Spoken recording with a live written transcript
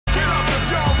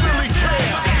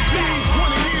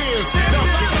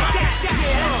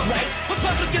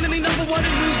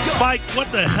Mike,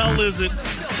 what the hell is it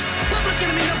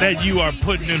that you are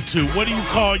putting into? What do you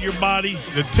call your body?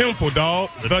 The temple, dog.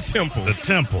 The temple. The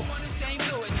temple.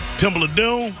 Temple of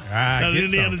Doom? That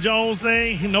Indiana Jones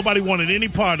thing? Nobody wanted any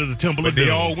part of the Temple of Doom.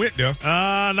 They all went there.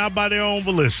 Not by their own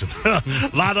volition.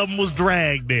 A lot of them was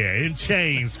dragged there in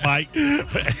chains, Mike.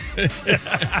 What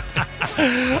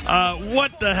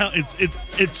the hell?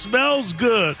 It smells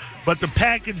good, but the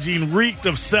packaging reeked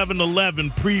of 7-Eleven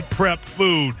pre-prepped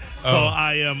food, so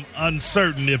I am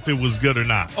uncertain if it was good or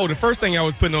not. Oh, the first thing I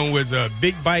was putting on was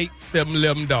Big Bite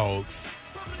 7-Eleven dogs.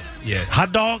 Yes.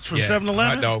 Hot dogs from 7-Eleven?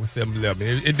 Hot dogs from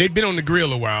 7-Eleven. They've been on the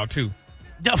grill a while, too.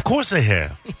 Yeah, of course they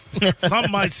have. Some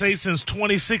might say since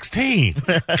 2016.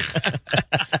 But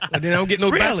they don't get no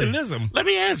botulism. Let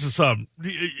me ask you something.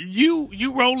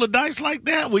 You roll the dice like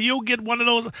that? Will you get one of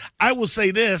those? I will say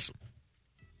this.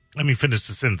 Let me finish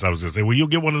the sentence I was going to say. Will you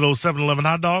get one of those 7-Eleven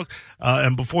hot dogs?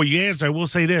 And before you answer, I will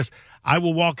say this. I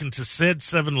will walk into said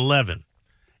 7-Eleven,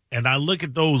 and I look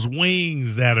at those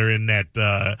wings that are in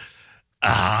that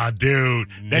dude,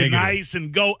 they're nice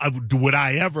and go. Would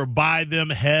I ever buy them?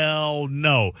 Hell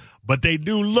no. But they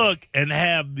do look and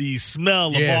have the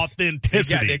smell of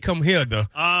authenticity. They come here, though.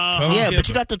 But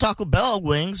you got the Taco Bell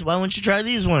wings. Why wouldn't you try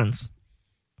these ones?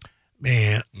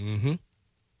 Man. Mm-hmm.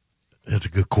 That's a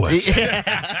good question.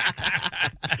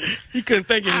 He couldn't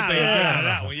think of anything.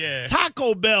 That one, yeah.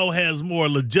 Taco Bell has more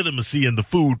legitimacy in the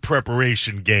food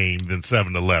preparation game than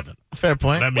 7-Eleven. Fair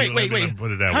point. Wait. Put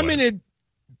it that how way. many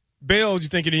Bells you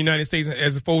think in the United States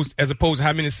as opposed to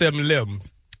how many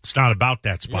 7-Elevens? It's not about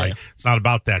that, Spike. Yeah. It's not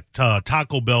about that.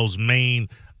 Taco Bell's main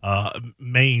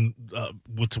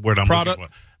what's the word I'm looking for?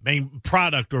 Main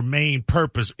product or main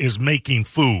purpose is making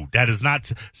food. That is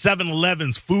not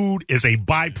 7-Eleven's food is a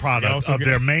byproduct of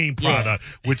their main product,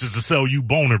 which is to sell you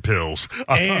boner pills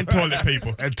and toilet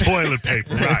paper. And toilet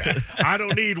paper, right? I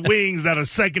don't need wings that are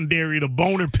secondary to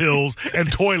boner pills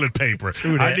and toilet paper.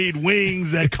 I need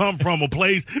wings that come from a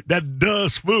place that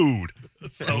does food.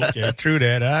 So. Okay, true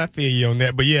that. I feel you on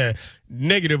that. But yeah,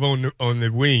 negative on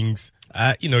the wings.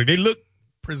 They look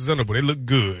presentable. They look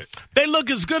good. They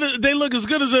look as good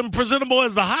as and presentable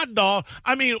as the hot dog.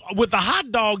 I mean, with the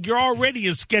hot dog, you're already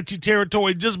in sketchy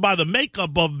territory just by the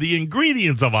makeup of the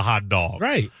ingredients of a hot dog.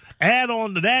 Right. Add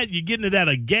on to that, you're getting it at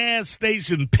a gas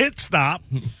station pit stop.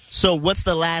 So what's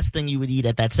the last thing you would eat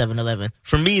at that 7-Eleven?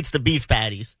 For me, it's the beef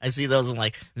patties. I see those, I'm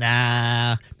like,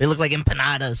 nah, they look like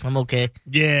empanadas. I'm okay.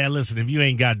 Yeah, listen, if you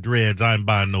ain't got dreads, I ain't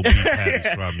buying no beef patties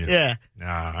from you. Yeah.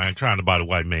 Nah, I ain't trying to buy the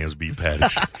white man's beef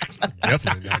patties.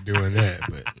 Definitely not doing that.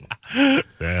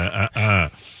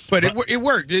 But it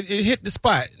worked. It hit the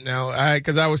spot. Now,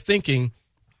 because I was thinking,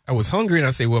 I was hungry, and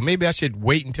I said, well, maybe I should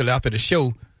wait until after the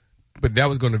show. But that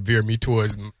was going to veer me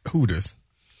towards Hooters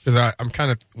because I'm kind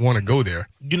of want to go there.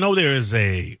 You know, there's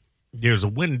a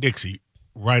Winn-Dixie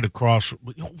right across.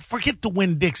 Forget the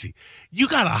Winn-Dixie. You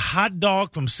got a hot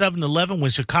dog from 7-Eleven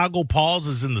when Chicago Paul's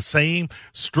is in the same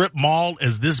strip mall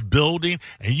as this building,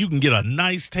 and you can get a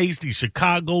nice, tasty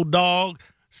Chicago dog,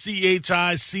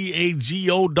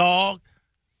 CHICAGO dog.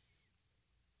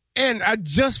 And I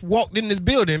just walked in this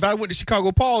building. If I went to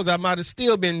Chicago Paul's, I might have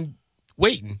still been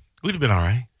waiting. We'd have been all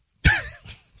right.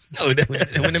 No, that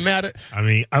wouldn't matter. I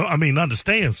mean,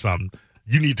 understand something.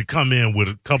 You need to come in with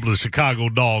a couple of Chicago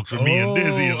dogs for me and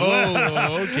Dizzy as well.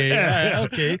 Oh, okay. All right,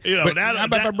 okay. How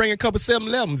about if I bring a couple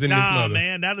 7-Elevens in this mother? Nah,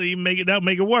 man, that'll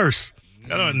make it worse.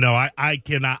 No, I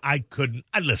cannot. I couldn't.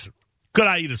 Listen, could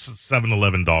I eat a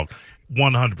 7-Eleven dog?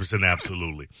 100%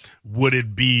 absolutely. Would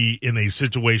it be in a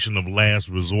situation of last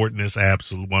resortness?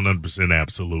 Absolutely, 100%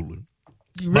 absolutely.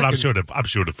 But I'm sure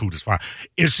the food is fine.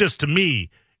 It's just, to me,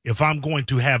 if I'm going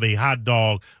to have a hot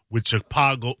dog with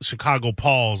Chicago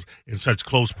Paul's in such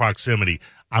close proximity,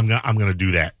 I'm gonna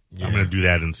do that. Yeah. I'm gonna do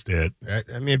that instead.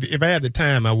 I mean, if I had the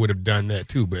time, I would have done that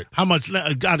too. But how much?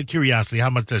 Out of curiosity,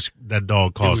 how much does that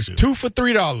dog cost you? It was 2 for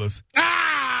 $3.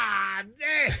 Ah,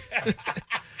 damn.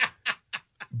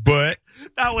 But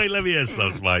now wait, let me ask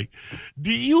something, Mike.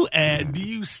 Do you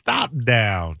stop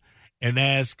down and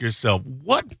ask yourself,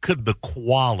 what could the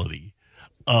quality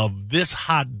of this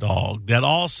hot dog that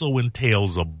also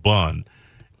entails a bun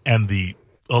and the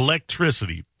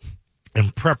electricity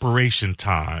and preparation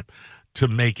time to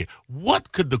make it,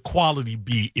 what could the quality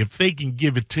be if they can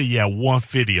give it to you at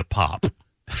 $1.50 a pop?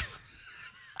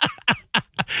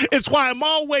 It's why I'm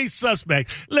always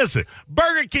suspect. Listen,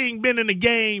 Burger King been in the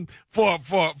game for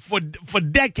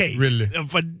decades. Really?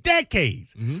 For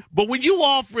decades. Mm-hmm. But when you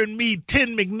offering me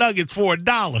 10 McNuggets for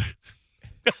 $1,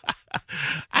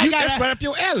 that's right up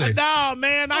your alley. No,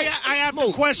 man, I have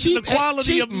to question the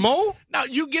quality of Mo. No,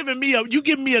 you giving me a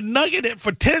nugget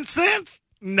for 10 cents?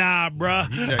 Nah, bruh.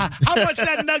 How much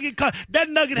that nugget cost? That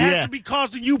nugget has to be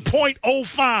costing you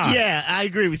 .05. Yeah, I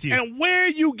agree with you. And where are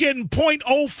you getting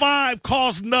 .05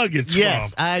 cost nuggets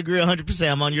Yes, from? I agree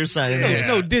 100%. I'm on your side.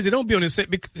 No, Dizzy, don't be on his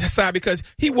side because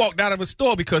he walked out of a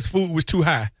store because food was too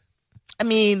high. I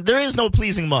mean, there is no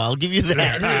pleasing more. I'll give you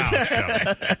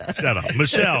that. Shut up.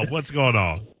 Michelle, what's going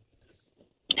on?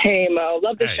 Hey, Mo.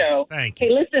 Love the show. Thank you.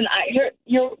 Hey, listen, I hear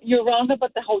you're wrong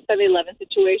about the whole 7-Eleven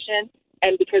situation.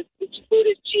 And because food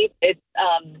is cheap, it's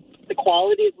the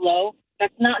quality is low.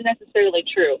 That's not necessarily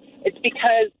true. It's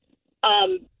because,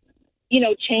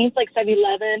 chains like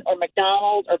 7-Eleven or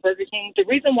McDonald's or Burger King, the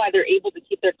reason why they're able to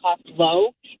keep their costs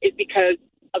low is because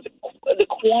of the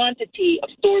quantity of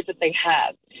stores that they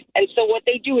have. And so what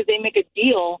they do is they make a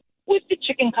deal with the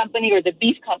chicken company or the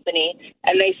beef company,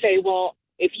 and they say, well,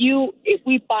 if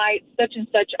we buy such and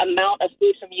such amount of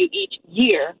food from you each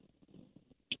year,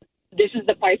 this is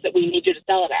the price that we need you to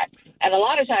sell it at. And a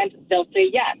lot of times they'll say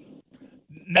yes.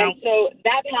 Now, and so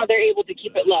that's how they're able to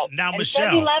keep it low. Now, and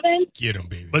Michelle. 7-Eleven, Get him,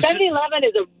 baby. 7-Eleven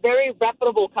is a very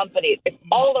reputable company. It's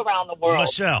all around the world.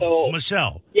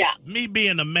 Michelle. Yeah. Me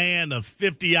being a man of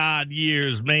 50-odd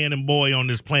years, man and boy on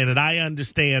this planet, I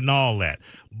understand all that.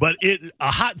 But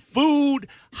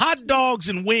hot dogs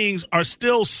and wings are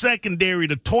still secondary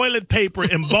to toilet paper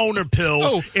and boner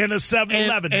pills in a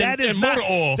 7-Eleven. That is and not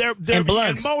motor oil.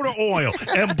 And motor oil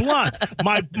and blunt.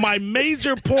 My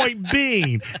major point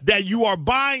being that you are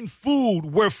buying food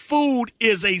where food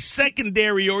is a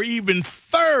secondary or even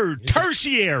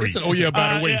tertiary. It's an oh yeah,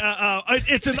 by the way.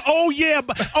 It's an oh yeah,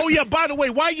 by the way,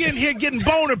 why you in here getting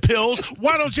boner pills?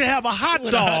 Why don't you have a hot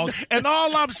dog? And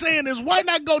all I'm saying is, why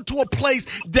not go to a place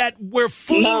where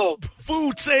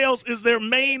food sales is their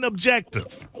main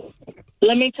objective?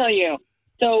 Let me tell you.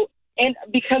 So, and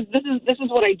because this is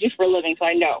what I do for a living, so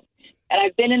I know. And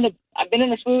I've been in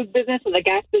the food business and the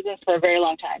gas business for a very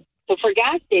long time. So for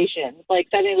gas stations like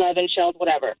 7-Eleven, Shell,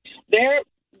 whatever, their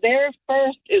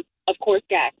first is of course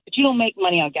gas, but you don't make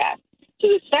money on gas. So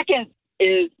the second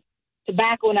is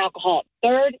tobacco and alcohol.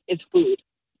 Third is food.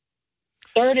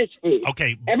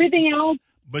 Okay. Everything else.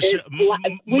 Michelle, we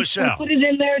put it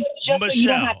in there just so you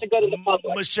don't have to go to the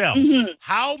public. Michelle,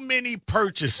 how many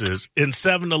purchases in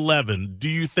 7-Eleven do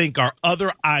you think are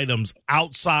other items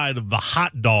outside of the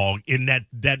hot dog in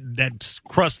that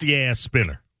crusty ass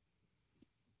spinner?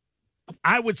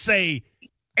 I would say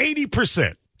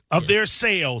 80% of their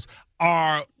sales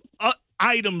are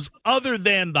items other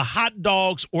than the hot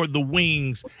dogs or the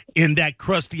wings in that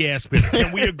crusty ass spinner.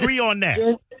 Can we agree on that?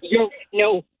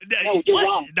 No, you're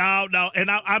wrong. No, and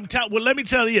I'm telling. Well, let me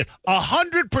tell you,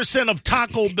 100% of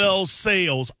Taco Bell's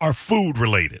sales are food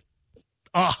related.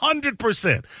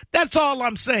 100%. That's all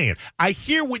I'm saying. I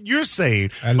hear what you're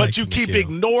saying, but you keep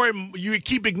ignoring. You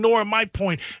keep ignoring my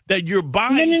point that you're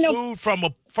buying food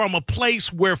from a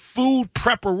place where food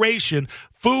preparation,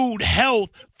 food health,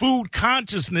 food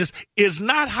consciousness is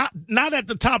not at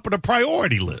the top of the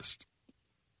priority list.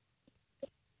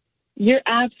 You're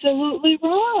absolutely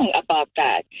wrong about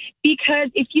that. Because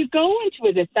if you go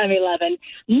into the 7-Eleven,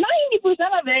 90%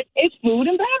 of it is food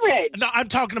and beverage. No, I'm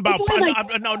talking about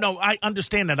no. I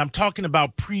understand that. I'm talking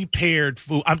about prepared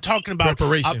food. I'm talking about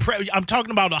preparation. I'm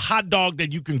talking about a hot dog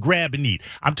that you can grab and eat.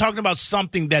 I'm talking about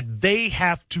something that they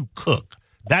have to cook.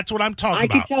 That's what I'm talking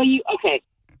about.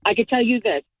 I could tell you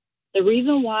this. The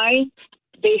reason why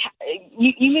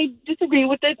you may disagree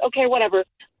with this, okay, whatever.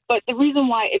 But the reason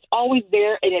why it's always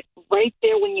there and it's right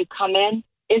there when you come in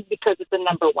is because it's the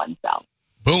number one sell.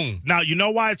 Boom. Now, you know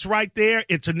why it's right there?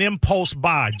 It's an impulse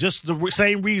buy. Just the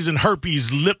same reason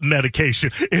herpes lip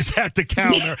medication is at the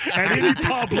counter at any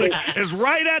Publix. It's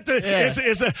right at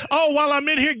the while I'm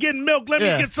in here getting milk, let me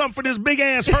get some for this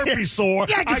big-ass herpes sore.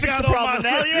 I can fix the problem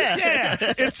now,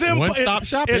 It's one-stop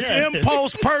shopping. It's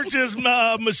impulse purchase,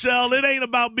 Michelle. It ain't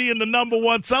about being the number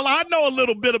one seller. I know a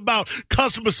little bit about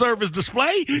customer service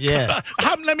display. Yeah.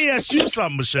 Let me ask you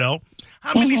something, Michelle.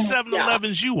 How many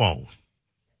 7-Elevens you own?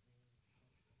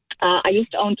 I used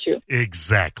to own 2.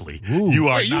 Exactly. Ooh. You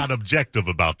are not objective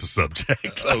about the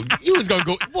subject. Oh, you was going to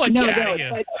go, boy, No, get out of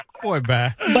here. Boy,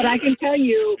 bye. But I can tell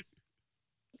you,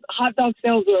 hot dog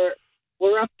sales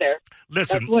were up there.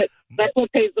 Listen. That's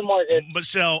what pays the mortgage.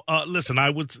 Michelle, listen,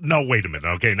 wait a minute.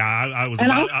 Okay, now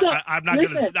I'm not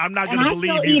gonna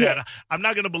believe you that I'm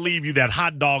not gonna believe you that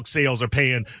hot dog sales are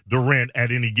paying the rent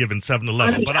at any given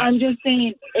 7-Eleven. But I'm just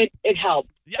saying it helps.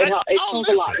 It sold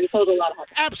a lot. We sold a lot of hot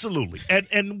dogs. Absolutely.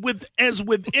 And with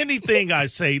anything I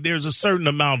say, there's a certain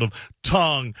amount of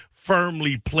tongue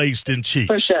firmly placed in cheek.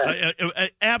 For sure.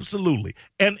 Absolutely.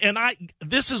 And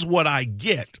this is what I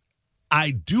get.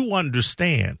 I do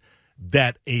understand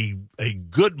that a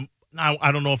good now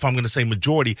I don't know if I'm going to say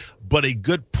majority, but a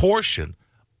good portion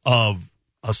of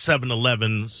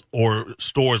 7-Elevens or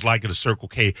stores like it, a Circle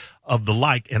K of the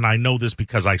like, and I know this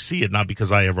because I see it, not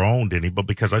because I ever owned any, but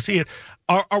because I see it,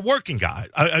 are working guys,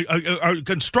 are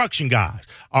construction guys,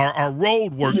 are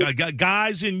road work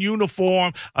guys in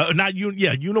uniform,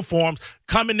 uniforms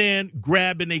coming in,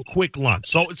 grabbing a quick lunch.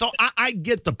 So I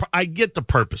get the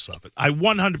purpose of it. I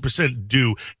 100%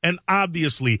 do, and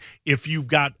obviously if you've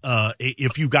got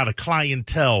a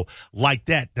clientele like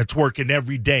that that's working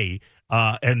every day.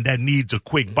 And that needs a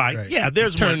quick bite. Right. Yeah,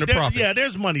 there's money. Profit.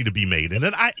 There's money to be made,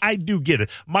 and I do get it.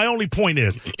 My only point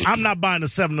is, I'm not buying a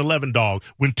 7-Eleven dog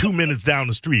when 2 minutes down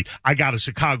the street I got a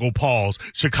Chicago Paws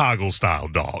Chicago style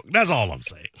dog. That's all I'm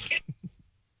saying.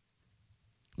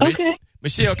 Okay.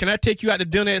 Michelle, can I take you out to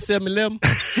dinner at 7-Eleven?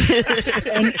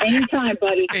 Anytime,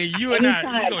 buddy. Hey, you Anytime.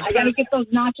 and I got to get those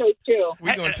nachos, too.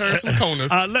 We're going to turn some corners.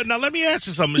 Now, let me ask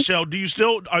you something, Michelle.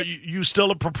 Are you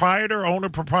still a proprietor,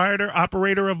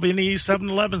 operator of any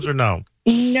 7-Elevens or no?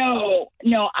 No.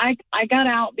 I got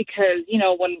out because,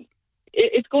 when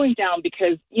it's going down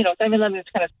because, 7-Eleven is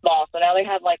kind of small. So now they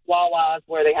have like Wawa's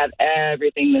where they have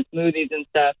everything, the smoothies and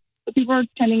stuff. So people are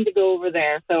tending to go over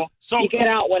there. So you get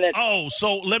out when it's... Oh,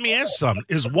 so let me ask you something.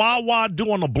 Is Wawa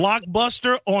doing a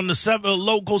blockbuster on the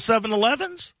local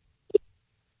 7-Elevens?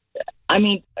 I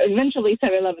mean, eventually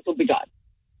 7-Elevens will be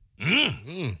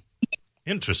gone.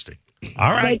 Interesting.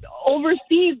 All right. But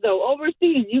overseas,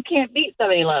 you can't beat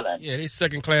 7-Eleven. Yeah, they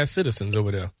second-class citizens over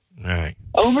there. All right.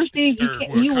 Overseas,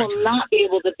 you will not be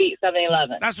able to beat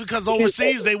 7-Eleven. That's because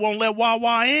overseas they won't let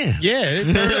Wawa in. Yeah,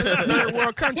 third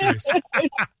world countries.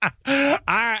 All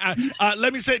right.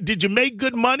 Let me say, did you make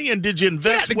good money and did you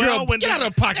invest well? Get out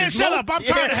of pockets. Shut up. I'm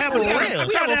trying to have a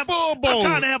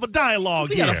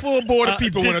dialogue here. We got a full board of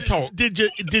people want to talk. Did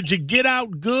you get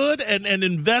out good and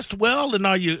invest well, and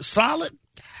are you solid?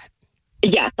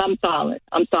 Yes, I'm solid.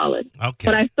 Okay.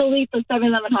 But I still eat the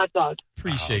 7-Eleven hot dog.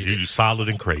 Appreciate it. You solid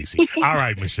and crazy. All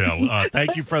right, Michelle.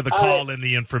 Thank you for the call and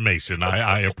the information.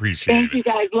 I appreciate it. Thank you,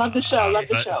 guys. Love the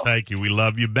show. Thank you. We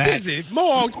love you back. Is it?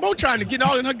 Mo trying to get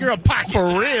all in her girl pockets. For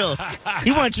real. He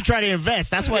wanted to try to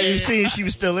invest. That's why you were seeing she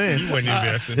was still in. You wasn't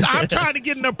investing. I'm trying to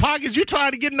get in their pockets. You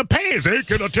trying to get in the pants. Hey,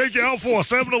 can I take you out for a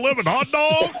 7-Eleven hot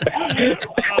dog?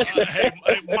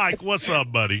 Hey, Mike, what's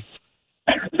up, buddy?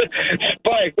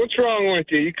 Spike, what's wrong with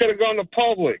you? You could have gone to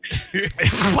Publix.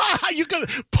 You could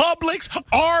Publix,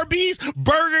 Arby's,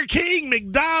 Burger King,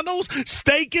 McDonald's,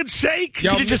 Steak and Shake. You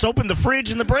could have just opened the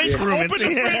fridge in the break room. Open the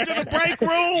fridge in the break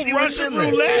room. Russian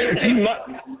roulette.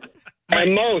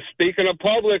 And Mo, speaking of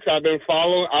Publix, I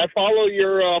follow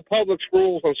your Publix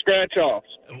rules on scratch offs.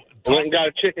 I went and got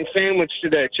a chicken sandwich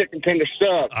today, chicken tender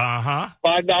sub. $5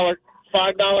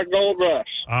 Gold Rush.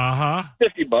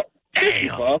 $50.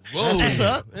 Damn. That's what's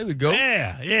up. There we go.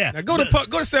 Yeah. Now go to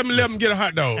 7-Eleven and get a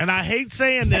hot dog. And I hate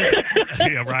saying this.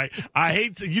 Yeah, right.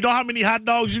 You know how many hot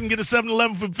dogs you can get at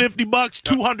 7-Eleven for $50?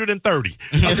 230.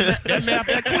 That math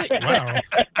that quick. Wow.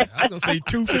 I was going to say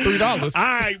 2 for $3. All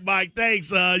right, Mike,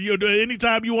 thanks.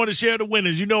 Anytime you want to share the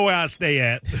winners, you know where I stay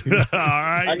at. All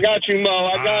right? I got you, Mo.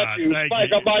 I got you.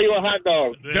 Spike, I'll buy you a hot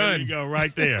dog. There you go,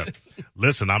 right there.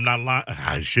 Listen, I'm not lying.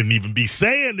 I shouldn't even be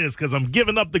saying this because I'm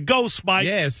giving up the ghost, Spike.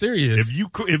 Yeah, serious.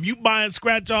 If you buying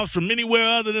scratch offs from anywhere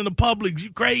other than the Publix,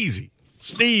 you crazy.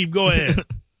 Steve, go ahead.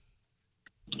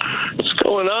 What's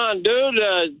going on, dude?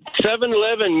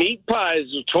 7-Eleven meat pies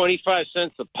are 25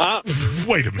 cents a pop.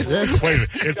 Wait a minute.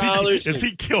 Is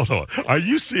he killed on? Are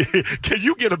you serious? Can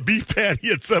you get a beef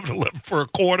patty at 7-Eleven for a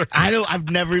quarter? I've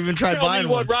never even tried buying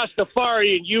one. Tell me what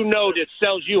Rastafarian you know that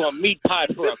sells you a meat pie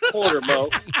for a quarter, Mo.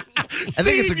 I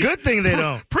think it's a good thing they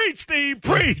don't. Preach, Steve,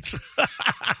 preach.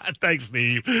 Thanks,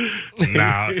 Steve.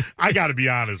 Nah, I got to be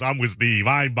honest. I'm with Steve.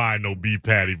 I ain't buying no beef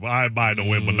patty. I ain't buying no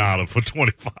empanada for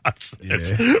 25 cents.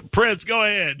 Yeah. Prince, go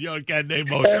ahead. You're on Cat Name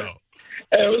Mo Show.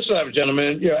 Hey, what's up,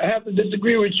 gentlemen? Yeah, I have to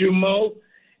disagree with you, Mo.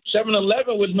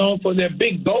 7-Eleven was known for their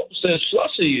big gulps and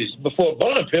slushies before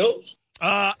Bona Pills.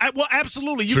 Well,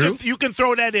 absolutely. You can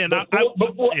throw that in.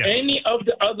 Before any of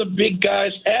the other big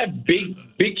guys had big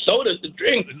sodas to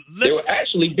drink, they were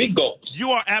actually big gulps.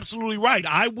 You are absolutely right.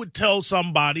 I would tell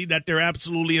somebody that they're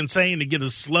absolutely insane to get a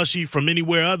slushie from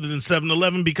anywhere other than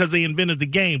 7-Eleven because they invented the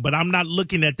game. But I'm not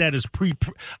looking at that as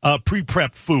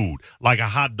pre-prep food like a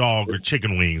hot dog or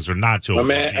chicken wings or nachos.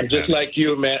 Man, I'm just like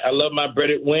you, man. I love my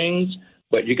breaded wings,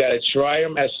 but you got to try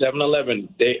them at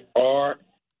 7-Eleven. They are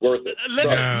worth it.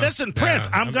 Listen, Prince.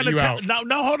 I'm going to tell.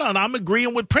 No, hold on. I'm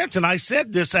agreeing with Prince, and I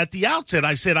said this at the outset.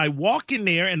 I said I walk in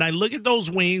there and I look at those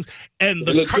wings, and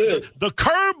the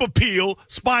curb appeal,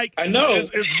 Spike, I know is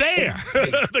there.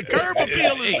 The curb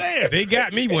appeal is there. They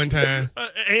got me one time,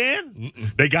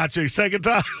 and they got you a second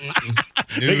time.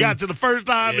 They got you the first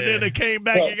time, and then they came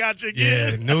back and got you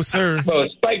again. Yeah, no sir. Well,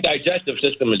 Spike's digestive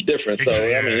system is different, so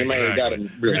I mean, you might have got a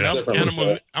really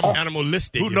different. I'm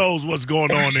animalistic. Who knows what's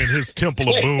going on in his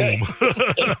temple of boom?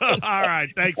 All right,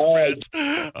 thanks, Prince.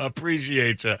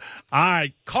 Appreciate you. All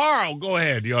right, Carl, go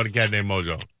ahead. You on the Cat Named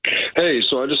Mojo? Hey,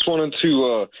 so I just wanted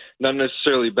to not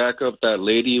necessarily back up that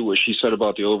lady, what she said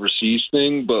about the overseas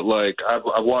thing, but, like, I've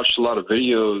watched a lot of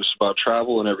videos about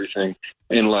travel and everything,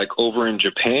 and, like, over in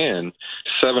Japan,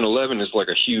 7-Eleven is, like,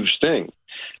 a huge thing.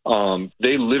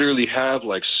 They literally have,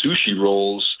 like, sushi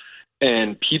rolls,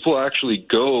 and people actually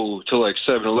go to, like,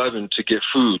 7-Eleven to get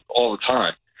food all the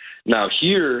time. Now,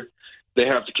 here, they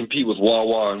have to compete with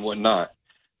Wawa and whatnot,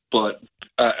 but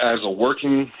as a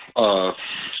working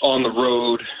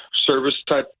on-the-road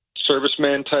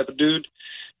serviceman type of dude,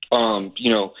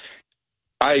 you know,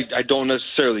 I don't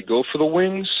necessarily go for the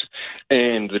wings,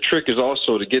 and the trick is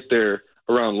also to get there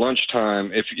around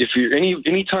lunchtime. If you're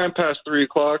any time past 3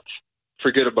 o'clock,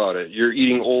 forget about it. You're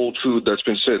eating old food that's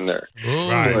been sitting there.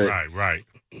 Right.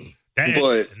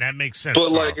 That makes sense. But,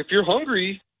 Carl. like, if you're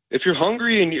hungry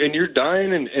and you're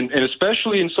dying, and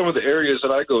especially in some of the areas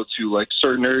that I go to, like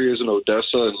certain areas in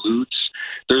Odessa and Lutz,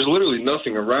 there's literally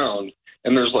nothing around,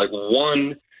 and there's like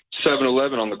one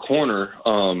 7-Eleven on the corner,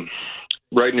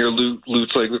 right near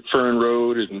Lutz, like Fern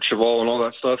Road and Cheval and all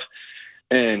that stuff.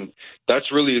 And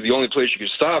that's really the only place you can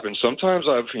stop. And sometimes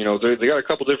they got a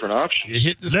couple different options. You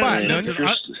hit the spot. Listen,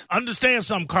 understand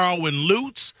something, Carl. When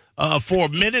Lutz, for a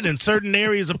minute in certain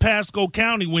areas of Pasco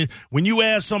County, when you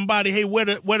ask somebody, hey, where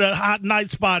the hot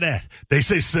night spot at? They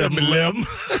say 7-Eleven.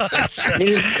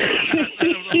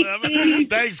 7-Eleven.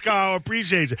 Thanks, Carl.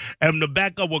 Appreciate you. And to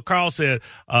back up what Carl said,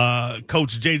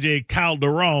 Coach J.J.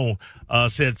 Calderon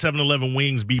said 7-Eleven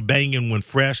wings be banging when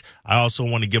fresh. I also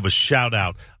want to give a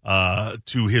shout-out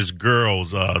to his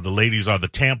girls. The ladies are the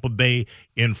Tampa Bay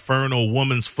Inferno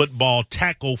Women's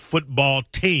Tackle Football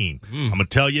Team. I'm going to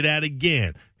tell you that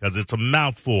again, because it's a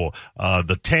mouthful.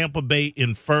 The Tampa Bay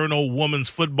Inferno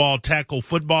Women's Tackle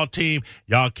Football Team.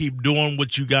 Y'all keep doing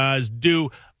what you guys do.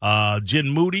 Jen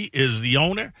Moody is the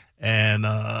owner, and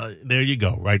there you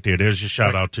go, right there. There's your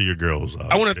shout out to your girls.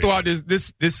 I want to throw out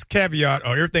this caveat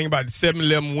or everything about the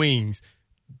 7-Eleven wings.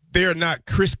 They're not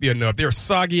crispy enough. They're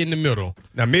soggy in the middle.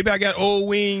 Now, maybe I got old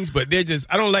wings, but I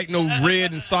don't like no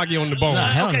red and soggy on the bone.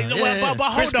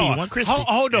 But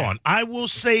hold on. I will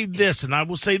say this, and I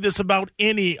will say this about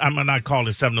I'm not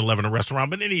calling 7-Eleven a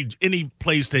restaurant, but any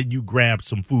place that you grab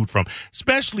some food from,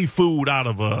 especially food out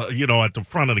of at the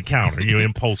front of the counter,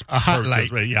 impulse a hot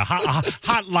purchase. light. Yeah,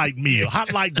 hot light meal,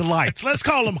 hot light delights. Let's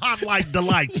call them hot light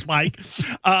delights, Mike.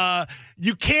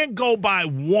 You can't go by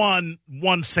one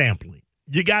sampling.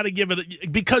 You got to give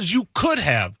it because you could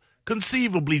have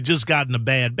conceivably just gotten a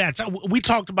bad batch. We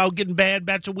talked about getting bad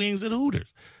batch of wings at Hooters.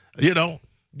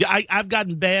 I've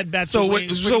gotten bad batch of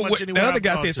wings. So what the other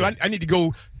guy said, so I need to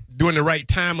go during the right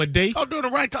time of day. Oh, during the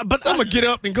right time. But I'm going to get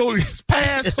up and go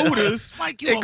past Hooters. Mike, you